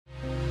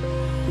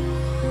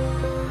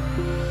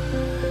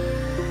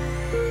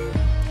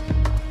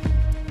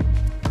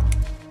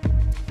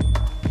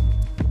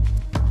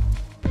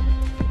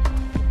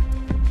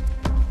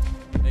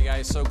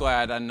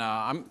glad,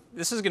 and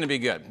this is going to be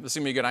good. This is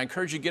going to be good. I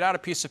encourage you to get out a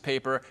piece of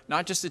paper,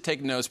 not just to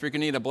take notes, but you're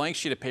going to need a blank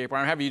sheet of paper.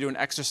 I'm having you do an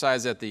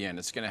exercise at the end.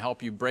 It's going to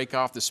help you break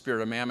off the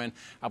spirit of mammon.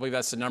 I believe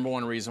that's the number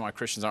one reason why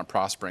Christians aren't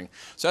prospering.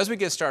 So as we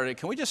get started,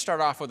 can we just start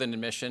off with an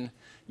admission?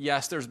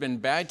 Yes, there's been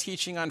bad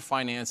teaching on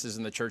finances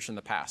in the church in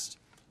the past.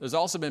 There's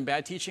also been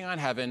bad teaching on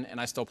heaven, and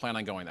I still plan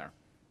on going there.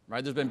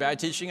 Right? There's been bad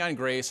teaching on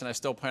grace, and I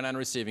still plan on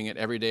receiving it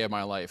every day of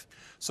my life.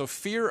 So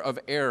fear of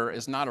error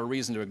is not a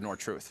reason to ignore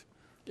truth.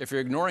 If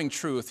you're ignoring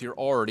truth, you're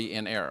already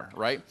in error,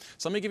 right?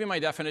 So let me give you my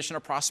definition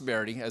of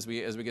prosperity as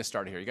we get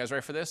started here. You guys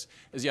ready for this?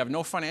 Is you have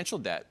no financial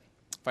debt.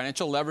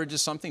 Financial leverage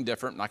is something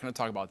different. I'm not going to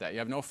talk about that. You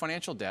have no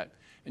financial debt,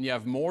 and you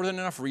have more than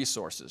enough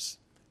resources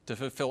to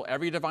fulfill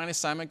every divine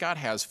assignment God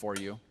has for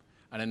you,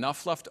 and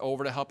enough left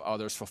over to help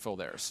others fulfill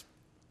theirs.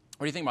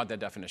 What do you think about that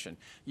definition?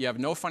 You have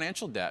no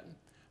financial debt,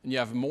 and you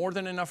have more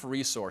than enough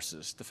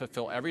resources to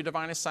fulfill every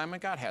divine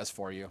assignment God has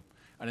for you,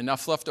 and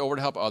enough left over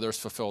to help others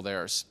fulfill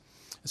theirs.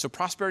 And so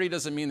prosperity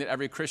doesn't mean that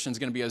every Christian is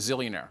going to be a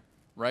zillionaire,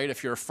 right?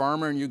 If you're a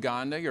farmer in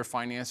Uganda, your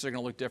finances are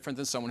going to look different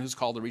than someone who's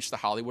called to reach the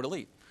Hollywood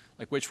elite.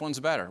 Like, which one's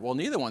better? Well,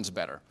 neither one's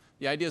better.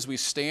 The idea is we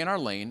stay in our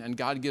lane, and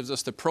God gives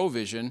us the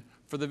provision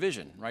for the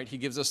vision, right? He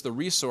gives us the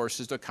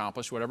resources to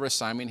accomplish whatever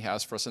assignment He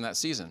has for us in that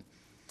season.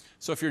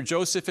 So if you're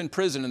Joseph in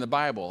prison in the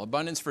Bible,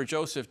 abundance for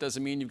Joseph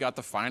doesn't mean you've got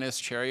the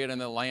finest chariot in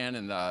the land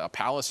and a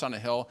palace on a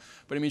hill,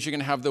 but it means you're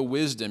going to have the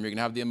wisdom, you're going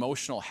to have the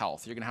emotional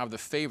health, you're going to have the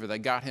favor that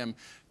got him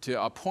to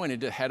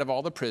appointed to head of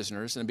all the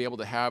prisoners and be able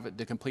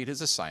to complete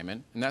his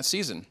assignment in that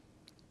season.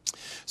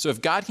 So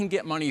if God can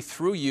get money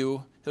through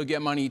you, He'll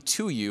get money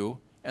to you,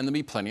 and there'll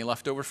be plenty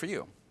left over for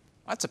you.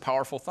 That's a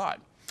powerful thought.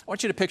 I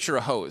want you to picture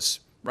a hose.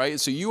 Right?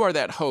 So you are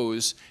that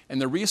hose, and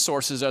the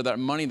resources are that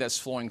money that's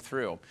flowing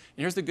through. And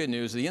here's the good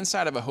news. The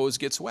inside of a hose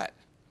gets wet.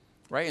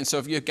 Right? And so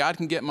if God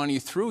can get money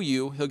through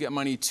you, He'll get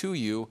money to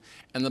you,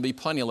 and there'll be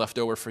plenty left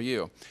over for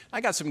you.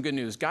 I got some good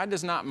news. God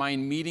does not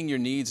mind meeting your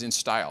needs in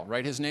style.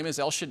 Right? His name is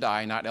El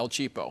Shaddai, not El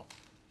Cheapo.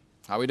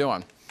 How we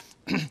doing?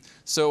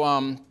 So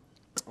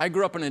I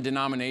grew up in a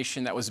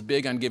denomination that was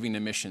big on giving to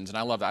missions, and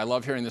I love that. I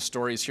love hearing the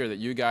stories here that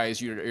you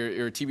guys,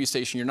 you're a TV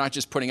station, you're not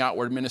just putting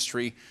outward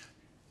ministry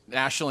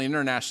nationally,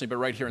 internationally, but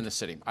right here in the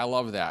city. I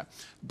love that.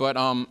 But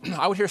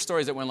I would hear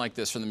stories that went like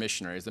this from the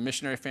missionaries. The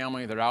missionary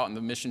family, they're out in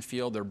the mission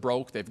field, they're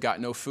broke, they've got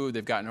no food,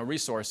 they've got no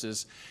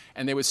resources,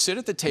 and they would sit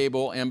at the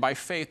table, and by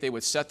faith, they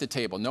would set the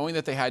table, knowing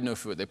that they had no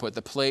food. They put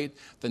the plate,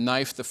 the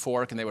knife, the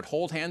fork, and they would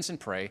hold hands and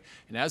pray,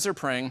 and as they're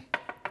praying,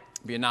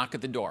 be a knock at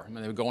the door. And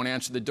they would go and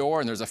answer the door,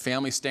 and there's a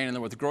family standing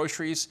there with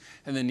groceries,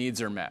 and the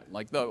needs are met.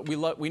 Like,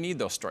 we need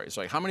those stories.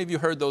 Right? How many of you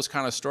heard those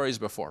kind of stories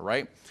before,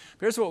 right? But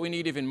here's what we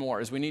need even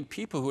more, is we need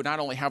people who not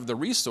only have the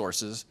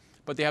resources,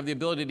 but they have the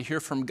ability to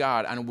hear from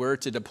God on where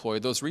to deploy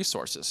those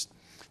resources.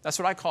 That's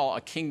what I call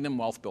a kingdom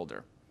wealth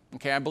builder.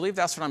 Okay, I believe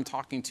that's what I'm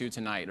talking to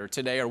tonight, or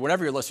today, or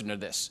whenever you're listening to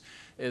this,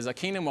 is a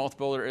kingdom wealth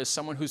builder is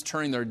someone who's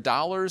turning their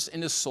dollars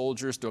into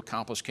soldiers to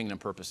accomplish kingdom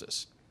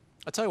purposes.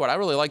 I'll tell you what, I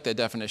really like that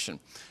definition.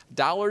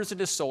 Dollars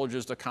into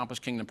soldiers to accomplish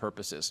kingdom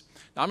purposes.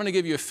 Now, I'm going to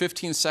give you a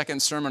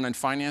 15-second sermon on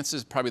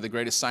finances, probably the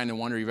greatest sign and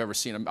wonder you've ever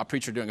seen, a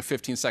preacher doing a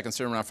 15-second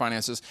sermon on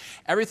finances.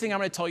 Everything I'm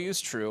going to tell you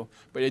is true,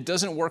 but it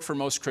doesn't work for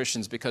most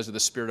Christians because of the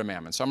spirit of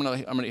mammon. So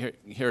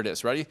here it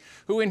is. Ready?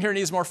 Who in here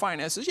needs more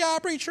finances? Yeah,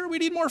 preacher, we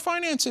need more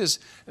finances.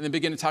 And then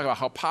begin to talk about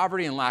how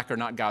poverty and lack are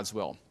not God's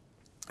will.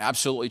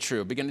 Absolutely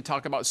true. Begin to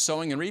talk about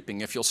sowing and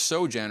reaping. If you'll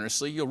sow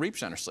generously, you'll reap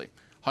generously.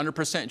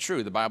 100%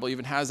 true. The Bible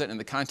even has that in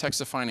the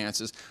context of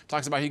finances.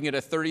 Talks about you can get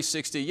a 30,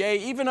 60, yay,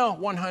 even a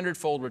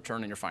 100-fold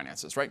return in your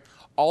finances, right?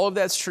 All of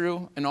that's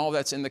true, and all of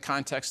that's in the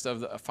context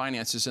of the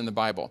finances in the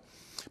Bible.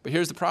 But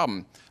here's the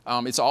problem.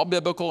 It's all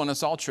biblical and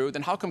it's all true.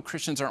 Then how come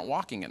Christians aren't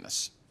walking in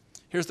this?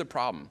 Here's the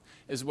problem,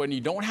 is when you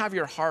don't have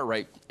your heart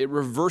right, it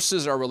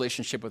reverses our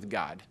relationship with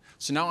God.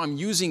 So now I'm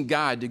using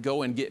God to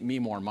go and get me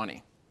more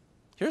money.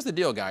 Here's the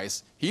deal,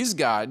 guys. He's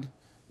God.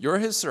 You're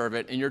His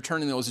servant, and you're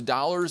turning those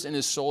dollars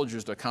into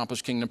soldiers to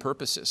accomplish kingdom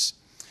purposes.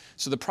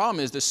 So the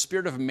problem is the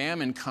spirit of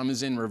mammon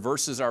comes in,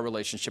 reverses our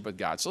relationship with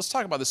God. So let's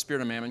talk about the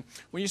spirit of mammon.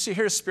 When you see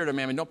here's spirit of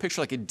mammon, don't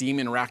picture like a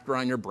demon wrapped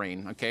around your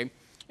brain, okay?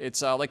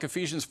 It's like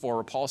Ephesians 4,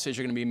 where Paul says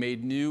you're going to be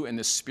made new in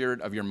the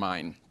spirit of your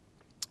mind.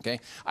 Okay?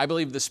 I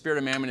believe the spirit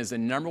of mammon is the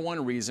number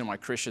one reason why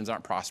Christians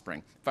aren't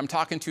prospering. If I'm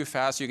talking too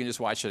fast, you can just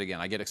watch it again.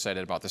 I get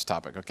excited about this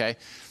topic, okay?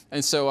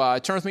 And so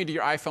turn with me to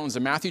your iPhones to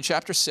Matthew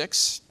chapter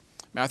 6.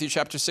 Matthew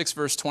chapter 6,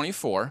 verse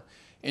 24.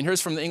 And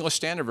here's from the English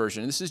Standard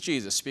Version. This is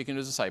Jesus speaking to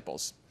His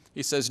disciples.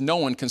 He says, "No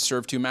one can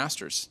serve two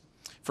masters,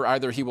 for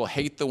either he will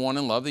hate the one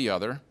and love the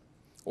other,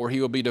 or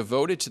he will be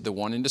devoted to the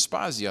one and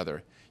despise the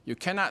other. You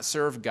cannot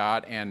serve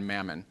God and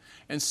mammon."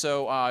 And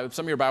so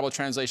some of your Bible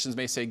translations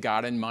may say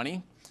God and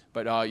money,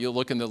 but you'll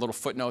look in the little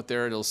footnote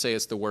there, it'll say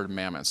it's the word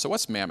mammon. So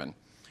what's mammon?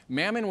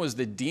 Mammon was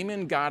the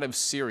demon god of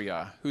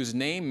Syria, whose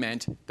name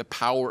meant the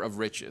power of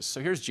riches. So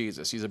here's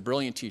Jesus. He's a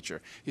brilliant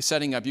teacher. He's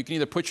setting up, you can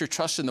either put your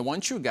trust in the one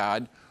true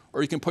God,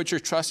 or you can put your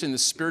trust in the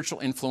spiritual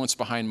influence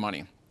behind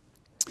money.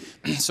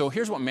 So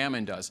here's what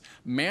mammon does.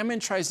 Mammon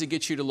tries to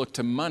get you to look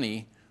to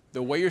money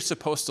the way you're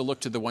supposed to look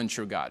to the one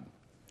true God.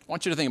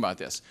 want you to think about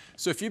this.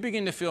 So if you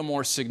begin to feel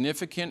more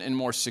significant and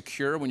more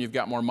secure when you've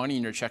got more money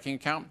in your checking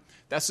account,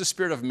 that's the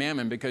spirit of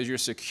mammon, because your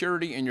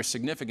security and your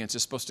significance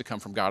is supposed to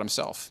come from God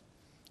himself.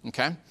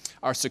 Okay?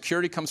 Our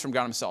security comes from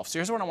God himself. So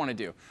here's what I want to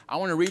do. I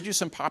want to read you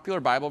some popular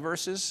Bible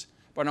verses,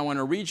 but I want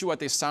to read you what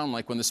they sound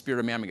like when the spirit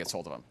of mammon gets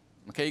hold of them.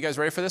 Okay, you guys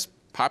ready for this?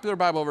 Popular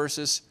Bible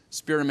verses,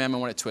 spirit of mammon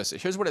when it twists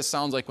it. Here's what it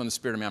sounds like when the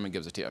spirit of mammon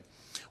gives it to you.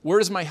 Where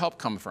does my help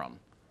come from?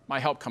 My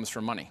help comes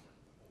from money.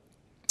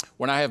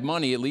 When I have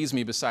money, it leads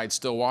me beside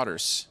still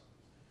waters.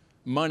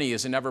 Money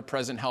is an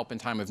ever-present help in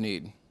time of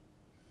need.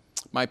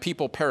 My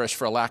people perish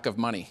for a lack of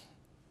money.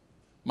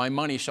 My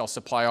money shall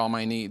supply all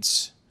my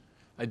needs.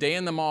 A day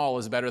in the mall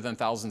is better than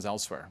thousands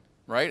elsewhere,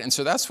 right? And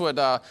so that's what,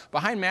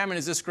 behind mammon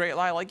is this great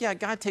lie, like, yeah,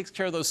 God takes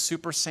care of those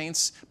super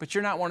saints, but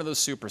you're not one of those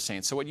super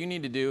saints. So what you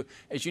need to do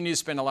is you need to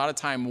spend a lot of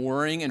time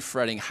worrying and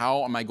fretting,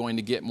 how am I going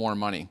to get more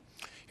money?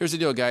 Here's the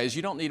deal, guys.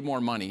 You don't need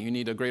more money. You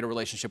need a greater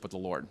relationship with the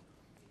Lord.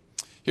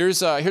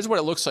 Here's what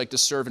it looks like to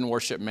serve and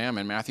worship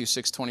mammon. Matthew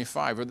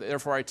 6:25.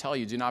 Therefore I tell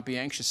you, do not be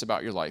anxious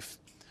about your life,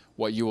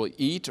 what you will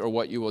eat or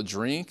what you will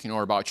drink,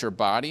 nor about your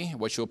body,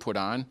 what you will put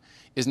on.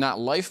 Is not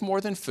life more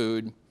than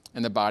food,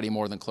 and the body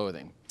more than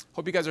clothing?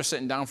 Hope you guys are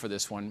sitting down for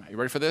this one. Are you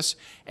ready for this?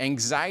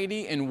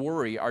 Anxiety and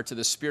worry are to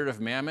the spirit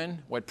of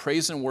mammon what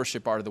praise and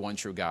worship are to the one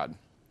true God.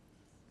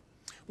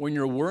 When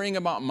you're worrying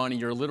about money,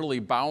 you're literally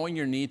bowing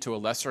your knee to a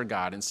lesser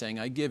God and saying,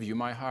 I give you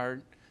my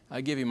heart, I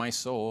give you my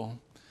soul.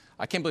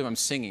 I can't believe I'm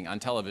singing on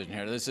television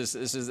here. This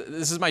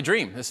is my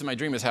dream. This is my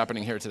dream is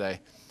happening here today.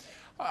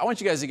 I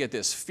want you guys to get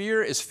this.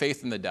 Fear is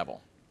faith in the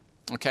devil,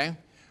 okay?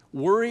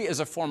 Worry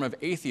is a form of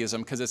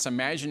atheism because it's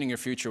imagining your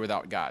future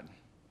without God.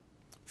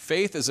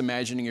 Faith is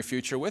imagining your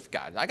future with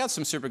God. I got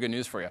some super good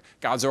news for you.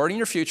 God's already in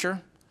your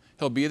future.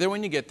 He'll be there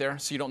when you get there,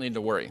 so you don't need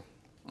to worry,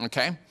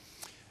 okay?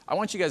 I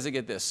want you guys to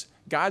get this.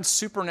 God's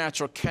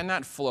supernatural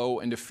cannot flow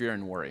into fear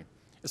and worry.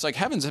 It's like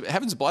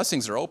heaven's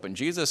blessings are open.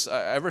 Jesus,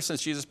 ever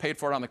since Jesus paid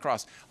for it on the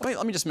cross.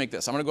 Let me just make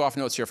this. I'm going to go off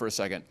notes here for a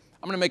second.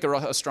 I'm going to make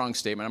a strong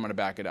statement. I'm going to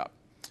back it up.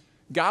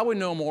 God would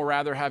no more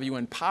rather have you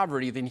in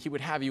poverty than he would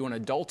have you in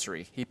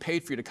adultery. He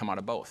paid for you to come out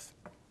of both.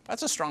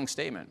 That's a strong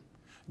statement.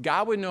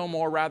 God would no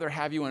more rather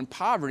have you in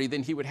poverty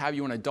than he would have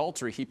you in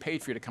adultery. He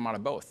paid for you to come out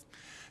of both.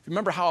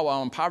 Remember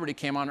how poverty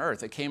came on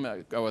earth. It came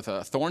with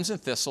thorns and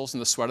thistles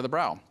and the sweat of the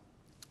brow.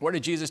 What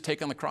did Jesus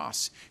take on the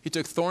cross? He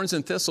took thorns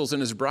and thistles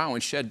in his brow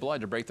and shed blood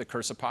to break the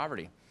curse of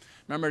poverty.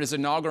 Remember, his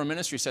inaugural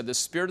ministry said, the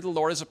Spirit of the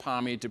Lord is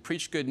upon me to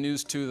preach good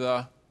news to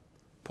the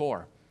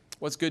poor.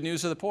 What's good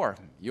news to the poor?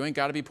 You ain't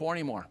got to be poor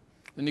anymore.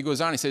 Then he goes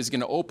on, he says he's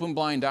going to open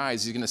blind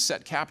eyes. He's going to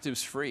set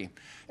captives free.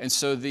 And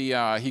so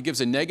he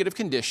gives a negative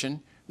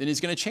condition, then he's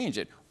going to change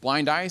it.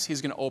 Blind eyes,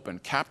 he's going to open.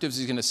 Captives,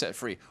 he's going to set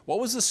free. What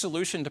was the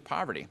solution to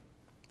poverty?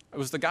 It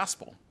was the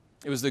gospel.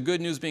 It was the good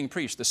news being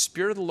preached. The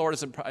Spirit of the Lord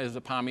is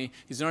upon me.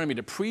 He's anointed me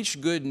to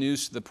preach good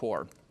news to the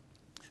poor.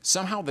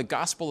 Somehow the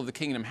gospel of the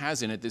kingdom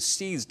has in it the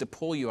seeds to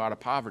pull you out of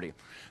poverty.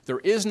 There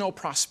is no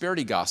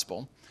prosperity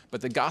gospel,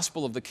 but the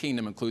gospel of the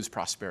kingdom includes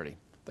prosperity.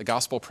 The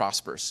gospel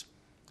prospers.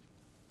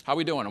 How are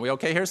we doing? Are we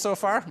okay here so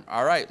far?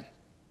 All right.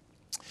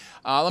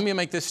 Let me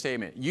make this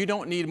statement. You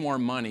don't need more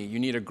money. You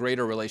need a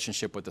greater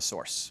relationship with the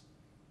source.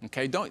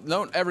 Okay?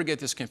 Don't ever get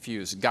this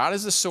confused. God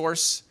is the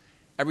source.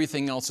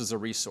 Everything else is a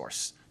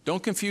resource.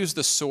 Don't confuse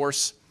the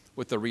source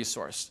with the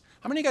resource.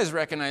 How many of you guys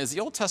recognize the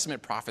Old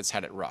Testament prophets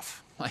had it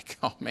rough? Like,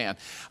 oh man.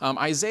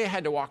 Isaiah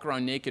had to walk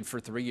around naked for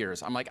 3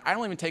 years. I'm like, I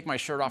don't even take my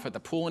shirt off at the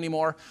pool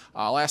anymore.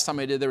 Last time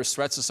I did, there was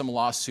threats of some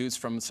lawsuits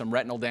from some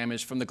retinal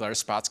damage from the glare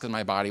spots because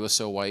my body was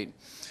so white.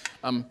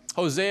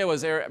 Hosea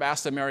was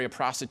asked to marry a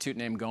prostitute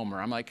named Gomer.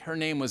 I'm like, her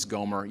name was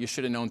Gomer. You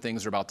should have known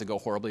things were about to go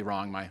horribly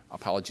wrong. My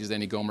apologies to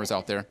any Gomers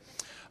out there.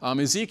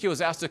 Ezekiel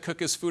was asked to cook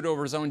his food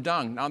over his own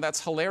dung. Now,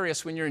 that's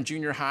hilarious when you're in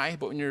junior high,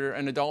 but when you're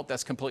an adult,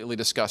 that's completely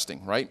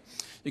disgusting, right?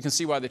 You can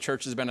see why the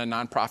church has been a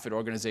nonprofit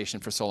organization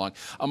for so long.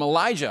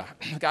 Elijah,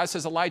 God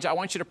says, Elijah, I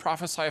want you to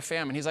prophesy a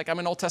famine. He's like, I'm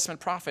an Old Testament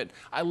prophet.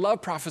 I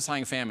love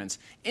prophesying famines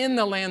in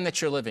the land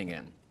that you're living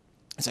in.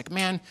 It's like,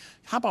 man,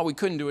 how about we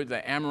couldn't do it?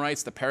 The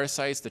Amorites, the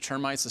parasites, the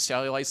termites, the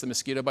cellulites, the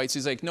mosquito bites.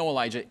 He's like, no,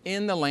 Elijah,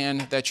 in the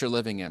land that you're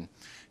living in.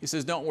 He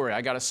says, don't worry,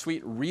 I got a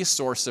sweet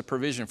resource of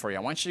provision for you.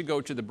 I want you to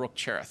go to the brook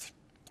Cherith.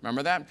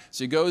 Remember that?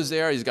 So he goes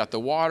there, he's got the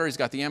water, he's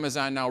got the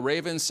Amazon now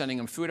ravens sending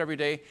him food every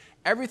day.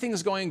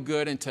 Everything's going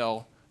good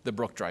until the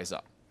brook dries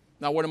up.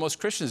 Now, what do most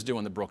Christians do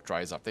when the brook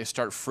dries up? They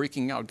start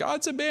freaking out.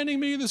 God's abandoning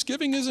me, this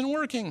giving isn't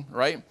working,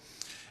 right?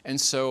 And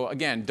so,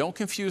 again, don't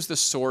confuse the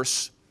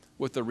source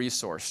with the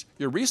resource.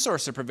 Your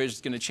resource of provision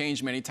is going to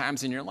change many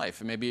times in your life.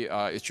 And maybe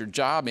it's your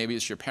job, maybe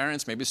it's your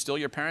parents, maybe it's still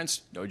your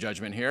parents, no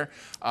judgment here.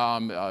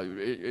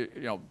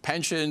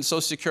 Pension,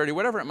 Social Security,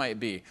 whatever it might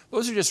be.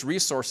 Those are just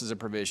resources of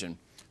provision.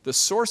 The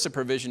source of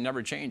provision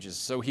never changes.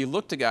 So he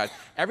looked to God.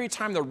 Every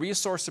time the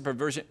resource of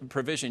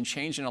provision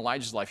changed in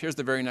Elijah's life, here's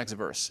the very next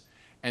verse.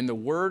 And the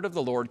word of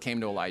the Lord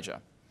came to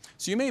Elijah.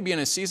 So you may be in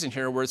a season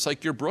here where it's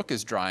like your brook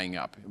is drying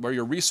up, where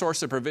your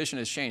resource of provision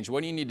has changed.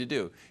 What do you need to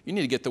do? You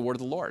need to get the word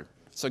of the Lord.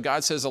 So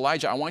God says,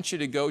 Elijah, I want you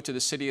to go to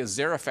the city of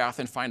Zarephath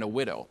and find a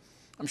widow.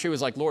 I'm sure he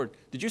was like, Lord,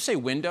 did you say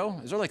window?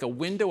 Is there like a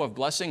window of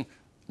blessing?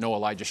 No,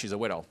 Elijah, she's a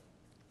widow.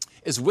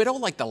 Is widow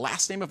like the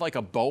last name of like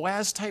a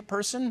Boaz type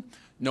person?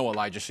 No,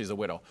 Elijah, she's a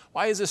widow.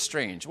 Why is this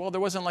strange? Well,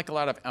 there wasn't like a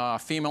lot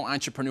of female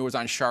entrepreneurs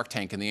on Shark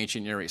Tank in the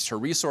ancient Near East. Her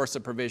resource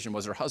of provision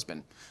was her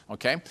husband,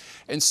 okay?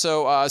 And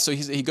so,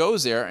 he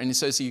goes there, and he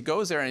says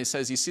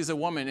he sees a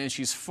woman, and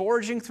she's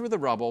foraging through the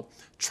rubble,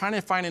 trying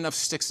to find enough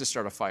sticks to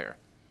start a fire.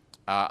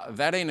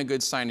 That ain't a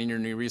good sign in your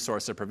new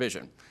resource of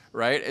provision,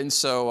 right? And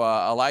so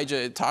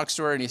Elijah talks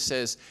to her, and he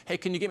says, hey,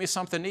 can you get me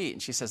something to eat?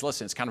 And she says,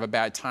 listen, it's kind of a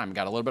bad time.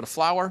 Got a little bit of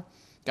flour,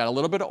 got a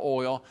little bit of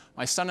oil.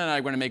 My son and I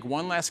are going to make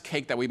one last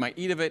cake that we might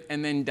eat of it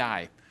and then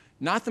die.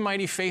 Not the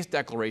mighty faith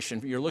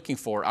declaration you're looking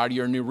for out of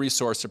your new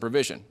resource of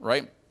provision,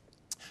 right?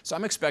 So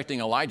I'm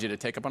expecting Elijah to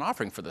take up an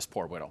offering for this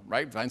poor widow,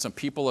 right? Find some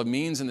people of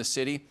means in the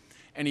city,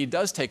 and he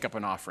does take up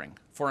an offering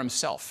for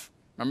himself.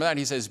 Remember that?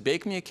 He says,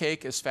 bake me a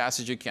cake as fast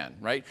as you can,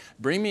 right?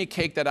 Bring me a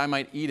cake that I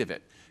might eat of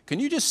it. Can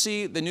you just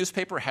see the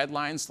newspaper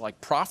headlines like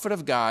prophet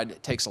of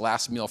God takes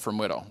last meal from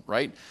widow,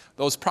 right?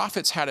 Those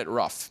prophets had it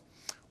rough.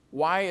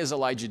 Why is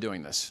Elijah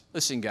doing this?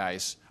 Listen,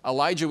 guys,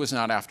 Elijah was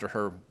not after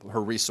her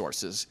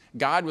resources.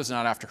 God was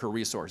not after her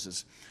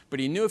resources. But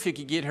he knew if he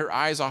could get her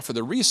eyes off of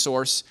the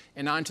resource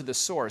and onto the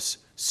source,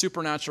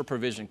 supernatural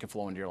provision can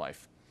flow into your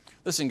life.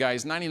 Listen,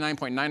 guys,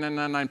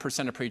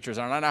 99.9999% of preachers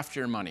are not after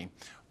your money.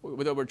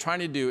 What we're trying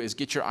to do is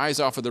get your eyes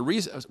off of the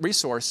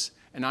resource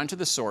and onto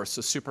the source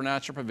so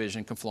supernatural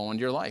provision can flow into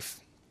your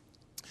life.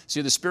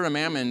 See, the spirit of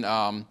Mammon,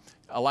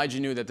 Elijah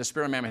knew that the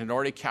spirit of Mammon had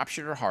already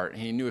captured her heart,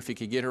 and he knew if he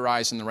could get her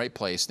eyes in the right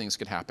place, things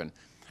could happen.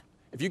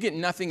 If you get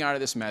nothing out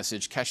of this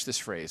message, catch this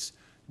phrase: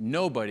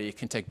 nobody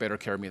can take better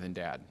care of me than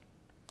Dad.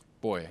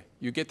 Boy,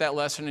 you get that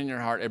lesson in your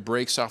heart, it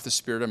breaks off the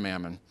spirit of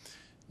Mammon.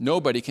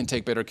 Nobody can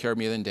take better care of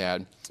me than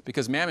Dad,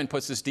 because Mammon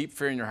puts this deep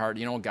fear in your heart.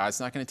 You know, God's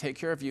not going to take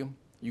care of you.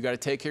 You got to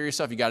take care of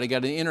yourself. You got to get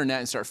on the internet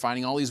and start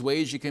finding all these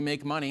ways you can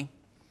make money.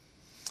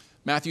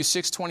 Matthew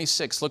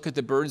 6:26, look at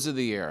the birds of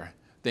the air.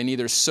 They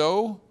neither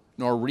sow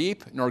nor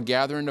reap nor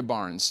gather into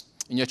barns,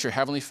 and yet your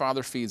heavenly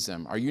Father feeds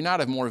them. Are you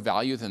not of more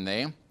value than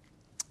they?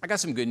 I got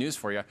some good news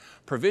for you.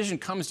 Provision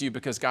comes to you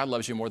because God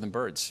loves you more than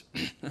birds.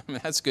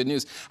 That's good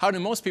news. How do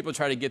most people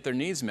try to get their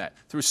needs met?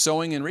 Through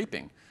sowing and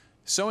reaping.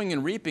 Sowing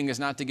and reaping is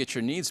not to get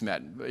your needs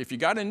met. If you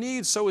got a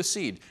need, sow a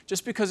seed.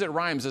 Just because it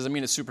rhymes doesn't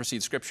mean it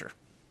supersedes Scripture.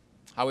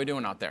 How are we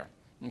doing out there?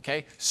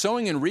 Okay?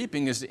 Sowing and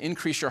reaping is to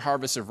increase your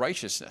harvest of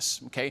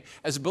righteousness. Okay?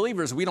 As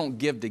believers, we don't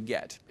give to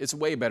get. It's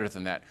way better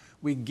than that.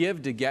 We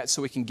give to get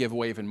so we can give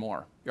away even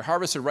more. Your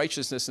harvest of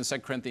righteousness in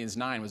 2 Corinthians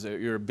 9 was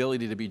your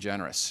ability to be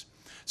generous.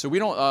 So we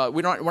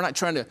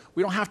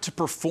don't have to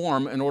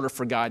perform in order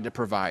for God to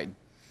provide.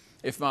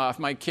 If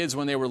my kids,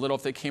 when they were little,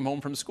 if they came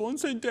home from school and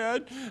said,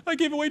 Dad, I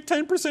gave away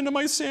 10% of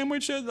my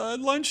sandwich at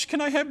lunch,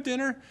 can I have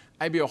dinner?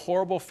 I'd be a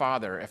horrible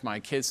father if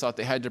my kids thought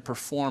they had to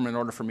perform in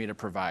order for me to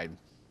provide.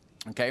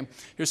 Okay,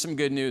 here's some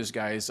good news,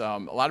 guys. A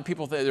lot of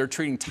people, they're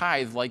treating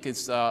tithe like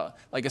it's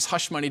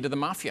hush money to the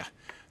mafia.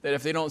 That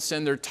if they don't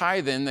send their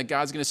tithe in, that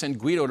God's going to send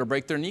Guido to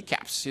break their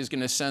kneecaps. He's going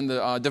to send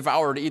the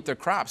devourer to eat their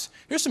crops.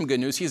 Here's some good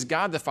news. He's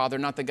God the Father,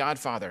 not the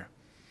Godfather.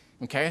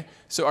 Okay,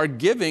 so our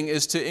giving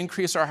is to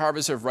increase our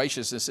harvest of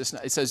righteousness.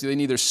 It says they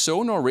neither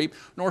sow nor reap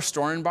nor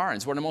store in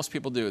barns. What do most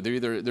people do?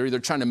 They're either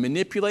trying to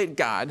manipulate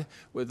God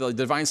with the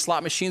divine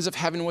slot machines of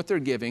heaven with their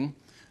giving.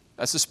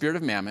 That's the spirit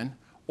of Mammon.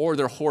 Or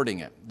they're hoarding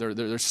it.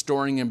 They're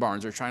storing in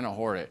barns. They're trying to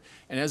hoard it.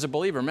 And as a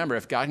believer, remember,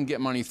 if God can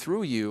get money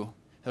through you,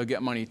 he'll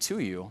get money to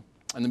you,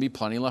 and there'll be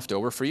plenty left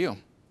over for you. Have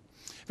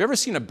you ever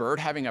seen a bird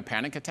having a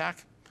panic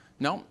attack?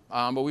 No,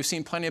 but we've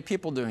seen plenty of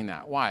people doing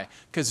that. Why?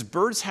 Because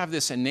birds have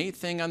this innate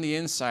thing on the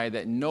inside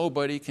that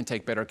nobody can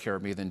take better care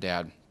of me than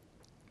Dad.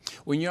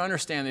 When you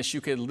understand this,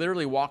 you could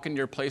literally walk into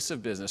your place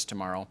of business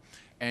tomorrow,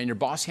 and your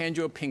boss hands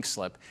you a pink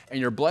slip, and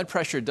your blood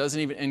pressure doesn't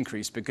even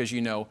increase because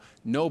you know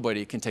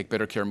nobody can take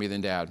better care of me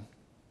than Dad.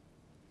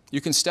 You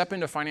can step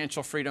into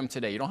financial freedom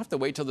today. You don't have to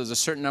wait till there's a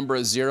certain number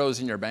of zeros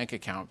in your bank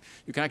account.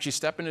 You can actually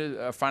step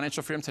into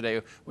financial freedom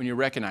today when you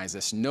recognize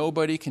this.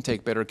 Nobody can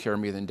take better care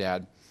of me than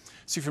Dad.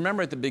 So if you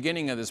remember at the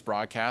beginning of this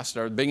broadcast,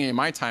 or the beginning of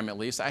my time at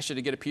least, I asked you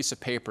to get a piece of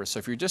paper. So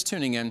if you're just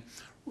tuning in,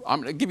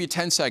 I'm going to give you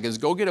 10 seconds.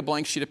 Go get a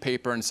blank sheet of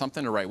paper and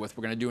something to write with.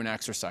 We're going to do an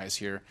exercise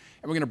here.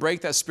 And we're going to break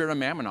that spirit of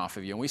Mammon off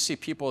of you. And we see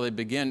people that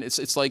begin,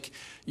 it's like,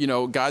 you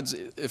know,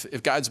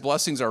 if God's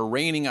blessings are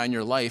raining on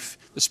your life,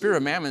 the spirit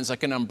of Mammon is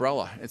like an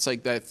umbrella. It's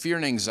like that fear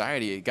and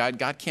anxiety.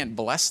 God can't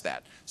bless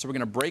that. So we're going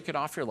to break it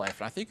off your life.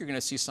 And I think you're going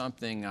to see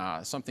something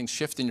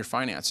shift in your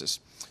finances.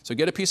 So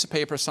get a piece of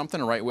paper, something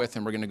to write with,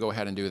 and we're going to go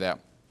ahead and do that.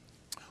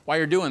 While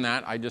you're doing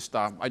that, I just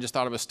thought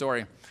of a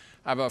story.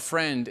 I have a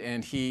friend,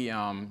 and the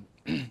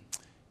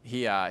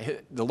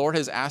Lord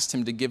has asked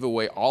him to give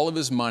away all of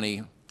his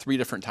money 3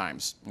 different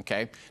times,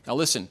 okay? Now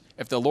listen,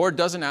 if the Lord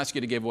doesn't ask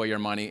you to give away your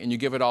money and you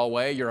give it all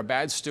away, you're a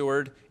bad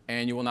steward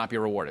and you will not be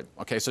rewarded,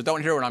 okay? So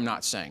don't hear what I'm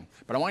not saying.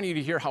 But I want you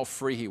to hear how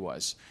free he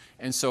was.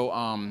 And so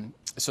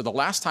the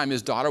last time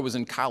his daughter was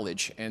in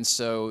college, and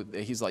so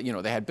he's like, you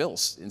know, they had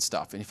bills and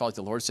stuff, and he felt like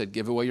the Lord said,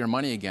 give away your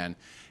money again.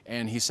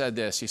 And he said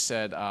this, he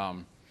said,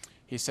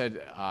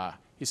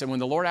 He said, when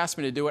the Lord asked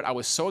me to do it, I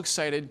was so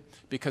excited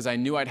because I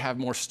knew I'd have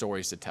more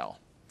stories to tell.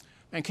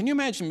 And can you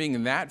imagine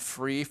being that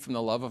free from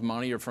the love of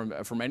money or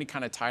from any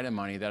kind of tie to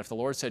money, that if the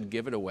Lord said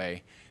give it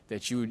away,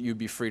 that you'd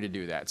be free to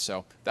do that?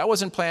 So that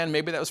wasn't planned.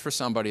 Maybe that was for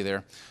somebody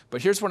there.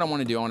 But here's what I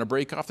want to do. I want to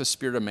break off the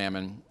spirit of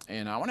mammon,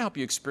 and I want to help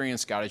you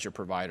experience God as your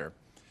provider.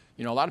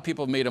 You know, a lot of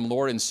people have made him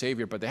Lord and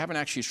Savior, but they haven't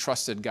actually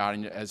trusted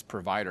God as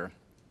provider.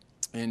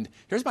 And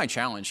here's my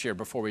challenge here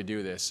before we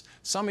do this.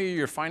 Some of you,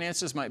 your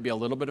finances might be a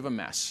little bit of a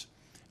mess.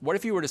 What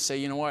if you were to say,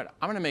 you know what,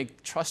 I'm going to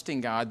make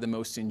trusting God the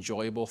most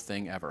enjoyable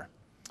thing ever?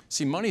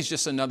 See, money is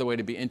just another way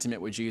to be intimate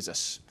with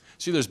Jesus.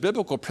 See, there's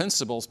biblical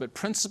principles, but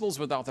principles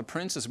without the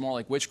prince is more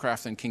like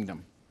witchcraft than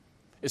kingdom.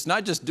 It's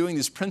not just doing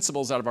these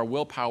principles out of our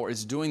willpower,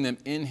 it's doing them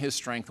in his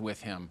strength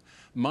with him.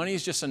 Money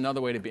is just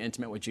another way to be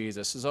intimate with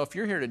Jesus. So if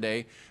you're here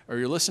today, or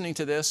you're listening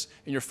to this,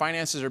 and your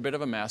finances are a bit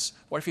of a mess,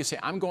 what if you say,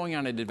 I'm going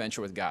on an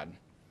adventure with God?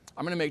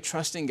 I'm going to make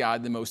trusting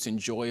God the most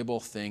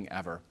enjoyable thing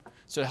ever.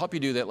 So to help you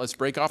do that, let's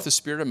break off the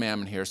spirit of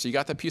mammon here. So you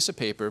got the piece of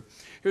paper.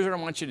 Here's what I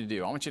want you to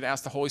do. I want you to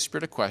ask the Holy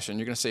Spirit a question.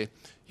 You're going to say,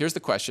 here's the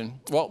question.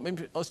 Well,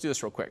 maybe let's do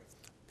this real quick.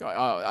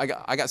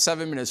 I got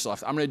 7 minutes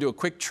left. I'm going to do a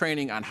quick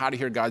training on how to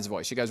hear God's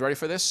voice. You guys ready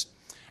for this?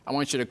 I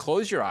want you to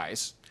close your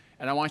eyes,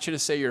 and I want you to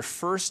say your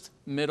first,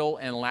 middle,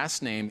 and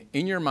last name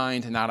in your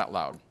mind, not out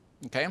loud.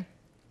 Okay?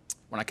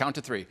 When I count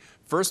to 3.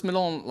 First,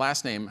 middle, and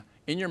last name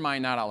in your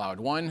mind, not out loud.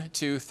 1,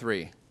 2,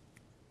 3.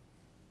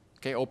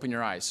 Okay, open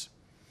your eyes.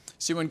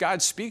 See, when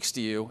God speaks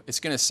to you,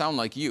 it's going to sound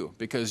like you,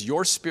 because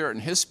your spirit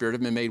and his spirit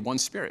have been made one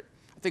spirit.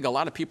 I think a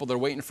lot of people, they're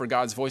waiting for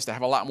God's voice to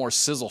have a lot more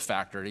sizzle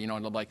factor, you know,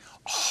 and they're like,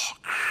 oh,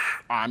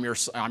 I'm your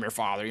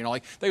father, you know,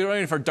 like they're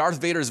waiting for Darth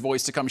Vader's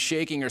voice to come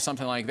shaking or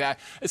something like that.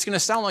 It's going to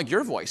sound like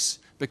your voice,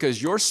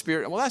 because your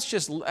spirit, well, that's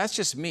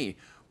just me.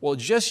 Well,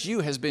 just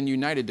you has been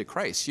united to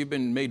Christ. You've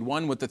been made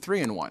one with the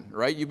 3-in-1,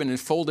 right? You've been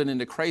enfolded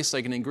into Christ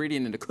like an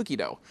ingredient into cookie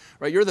dough,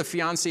 right? You're the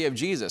fiancé of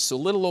Jesus. So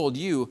little old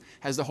you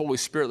has the Holy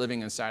Spirit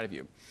living inside of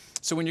you.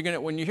 So when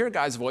you hear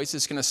God's voice,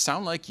 it's going to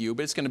sound like you,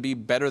 but it's going to be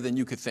better than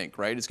you could think,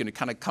 right? It's going to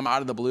kind of come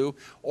out of the blue,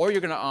 or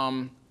you're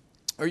going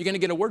to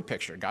get a word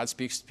picture. God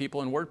speaks to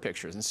people in word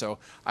pictures. And so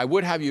I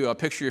would have you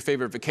picture your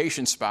favorite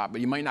vacation spot, but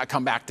you might not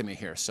come back to me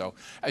here. So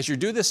as you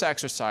do this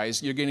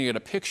exercise, you're going to get a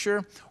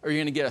picture, or you're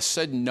going to get a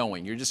sudden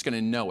knowing. You're just going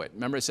to know it.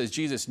 Remember, it says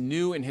Jesus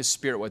knew in his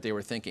spirit what they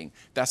were thinking.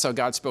 That's how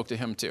God spoke to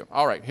him too.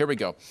 All right, here we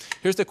go.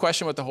 Here's the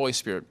question with the Holy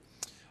Spirit.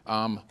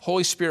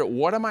 Holy Spirit,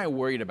 what am I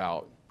worried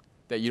about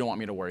that you don't want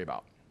me to worry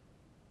about?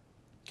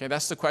 Okay,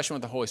 that's the question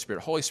with the Holy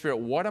Spirit. Holy Spirit,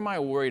 what am I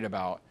worried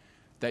about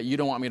that you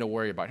don't want me to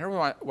worry about? Here's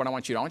what I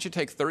want you to do. I want you to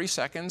take 30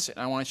 seconds, and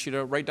I want you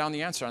to write down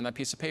the answer on that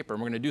piece of paper,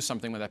 and we're going to do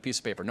something with that piece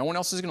of paper. No one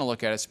else is going to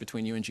look at it. It's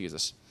between you and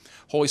Jesus.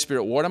 Holy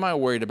Spirit, what am I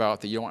worried about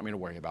that you don't want me to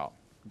worry about?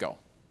 Go.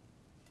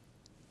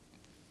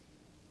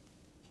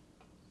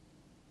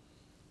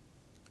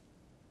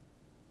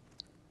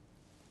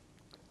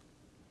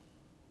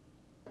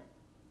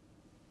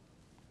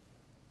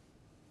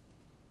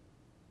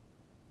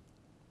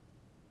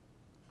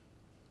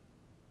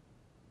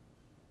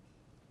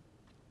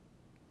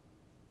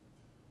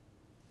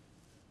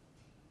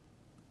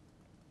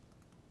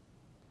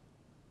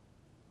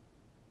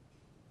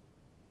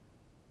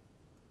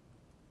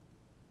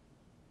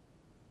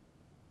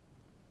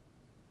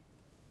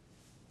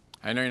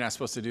 I know you're not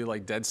supposed to do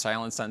like dead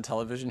silence on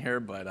television here,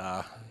 but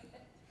I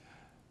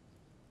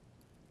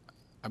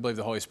believe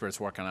the Holy Spirit's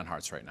working on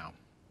hearts right now.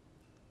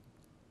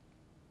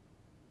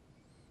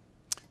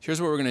 Here's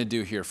what we're going to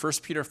do here. 1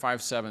 Peter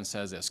 5:7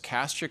 says this: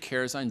 cast your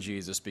cares on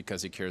Jesus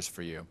because he cares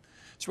for you.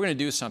 So we're going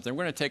to do something.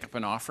 We're going to take up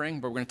an offering,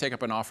 but we're going to take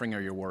up an offering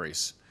of your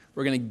worries.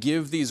 We're going to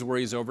give these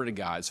worries over to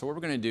God. So what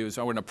we're going to do is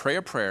I'm going to pray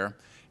a prayer,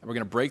 and we're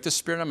going to break the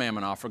spirit of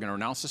mammon off. We're going to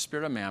renounce the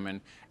spirit of mammon.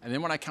 And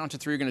then when I count to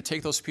 3, you're going to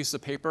take those pieces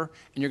of paper,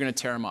 and you're going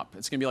to tear them up.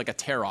 It's going to be like a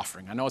tear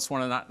offering. I know it's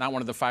not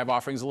one of the 5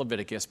 offerings of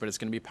Leviticus, but it's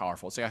going to be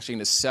powerful. It's actually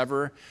going to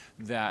sever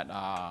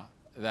that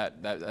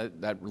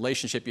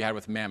relationship you had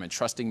with mammon,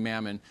 trusting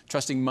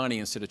money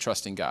instead of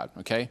trusting God,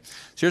 okay?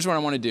 So here's what I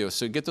want to do.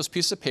 So get those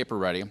pieces of paper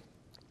ready.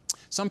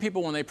 Some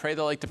people, when they pray,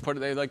 they like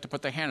to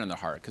put their hand on their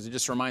heart, because it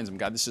just reminds them,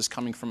 God, this is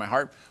coming from my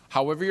heart.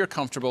 However you're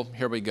comfortable,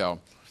 here we go.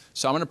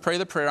 So I'm going to pray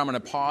the prayer. I'm going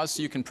to pause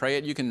so you can pray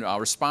it. You can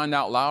respond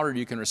out loud, or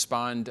you can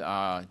respond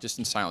just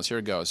in silence. Here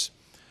it goes.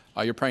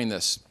 You're praying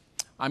this: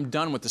 I'm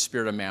done with the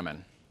spirit of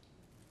mammon.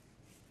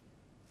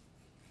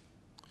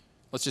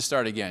 Let's just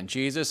start again.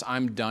 Jesus,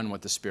 I'm done with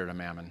the spirit of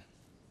mammon.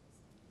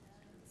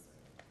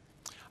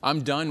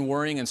 I'm done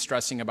worrying and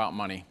stressing about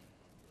money.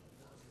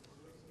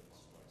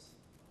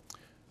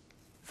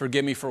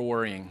 Forgive me for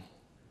worrying.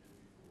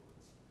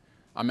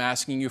 I'm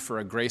asking you for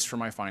a grace for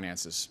my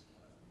finances.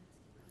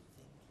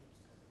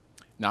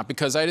 Not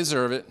because I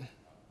deserve it,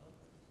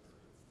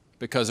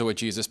 because of what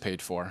Jesus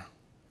paid for.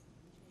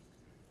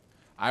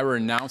 I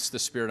renounce the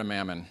spirit of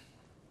mammon.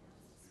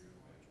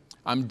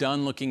 I'm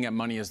done looking at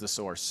money as the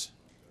source.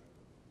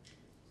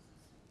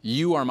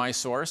 You are my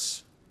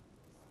source,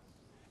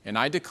 and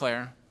I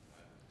declare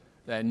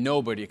that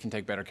nobody can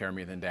take better care of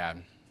me than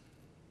Dad.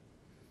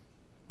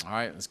 All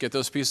right, let's get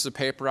those pieces of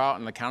paper out.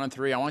 On the count of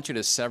 3, I want you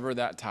to sever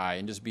that tie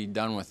and just be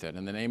done with it.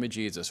 In the name of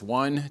Jesus.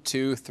 1,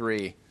 2,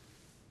 3.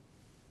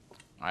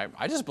 All right,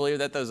 I just believe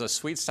that there's a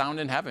sweet sound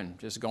in heaven,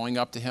 just going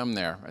up to him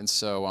there. And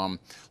so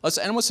let's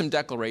end with some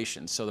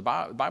declarations. So the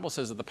Bible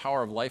says that the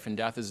power of life and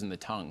death is in the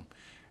tongue.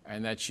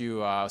 And that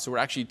so we're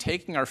actually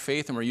taking our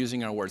faith and we're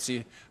using our words.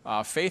 See,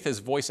 faith is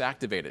voice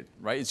activated,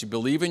 right? It's you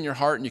believe in your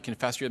heart and you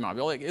confess with your mouth.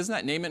 You're like, isn't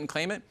that name it and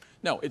claim it?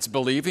 No, it's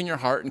believe in your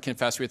heart and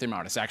confess with your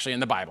mouth. It's actually in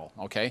the Bible,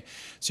 okay?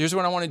 So here's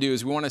what I want to do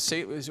is we want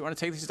to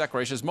take these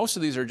declarations. Most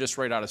of these are just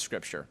right out of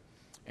Scripture.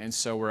 And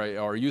so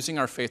we're using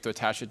our faith to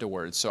attach it to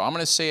words. So I'm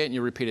going to say it and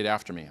you repeat it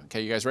after me.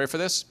 Okay, you guys ready for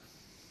this?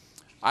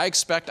 I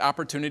expect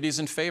opportunities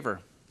and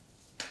favor.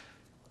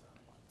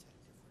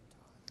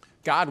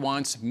 God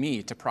wants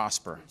me to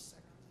prosper.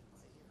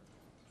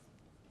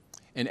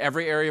 In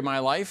every area of my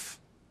life,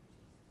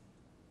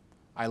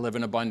 I live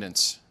in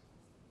abundance.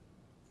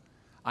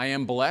 I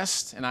am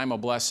blessed and I'm a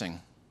blessing.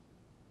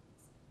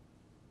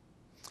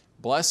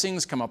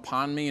 Blessings come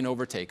upon me and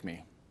overtake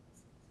me.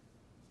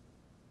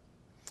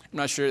 I'm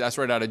not sure, that's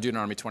right out of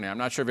Deuteronomy 20. I'm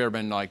not sure if you've ever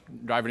been like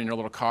driving in your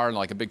little car and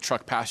like a big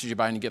truck passes you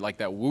by and you get like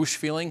that whoosh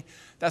feeling.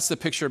 That's the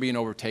picture of being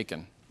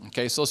overtaken.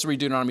 Okay, so let's read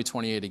Deuteronomy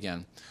 28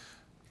 again.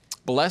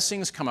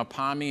 Blessings come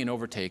upon me and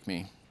overtake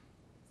me.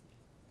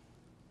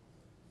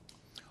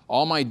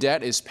 All my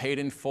debt is paid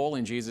in full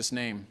in Jesus'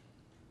 name.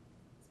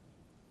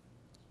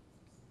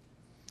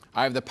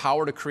 I have the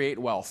power to create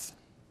wealth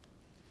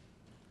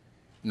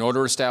in order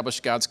to establish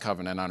God's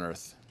covenant on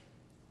earth.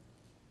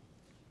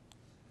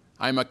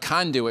 I'm a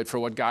conduit for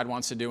what God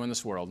wants to do in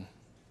this world. And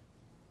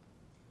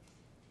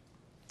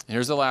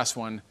here's the last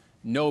one.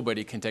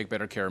 Nobody can take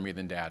better care of me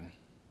than Dad.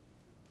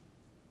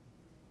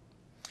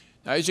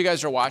 Now, as you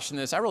guys are watching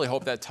this, I really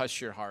hope that touched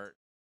your heart.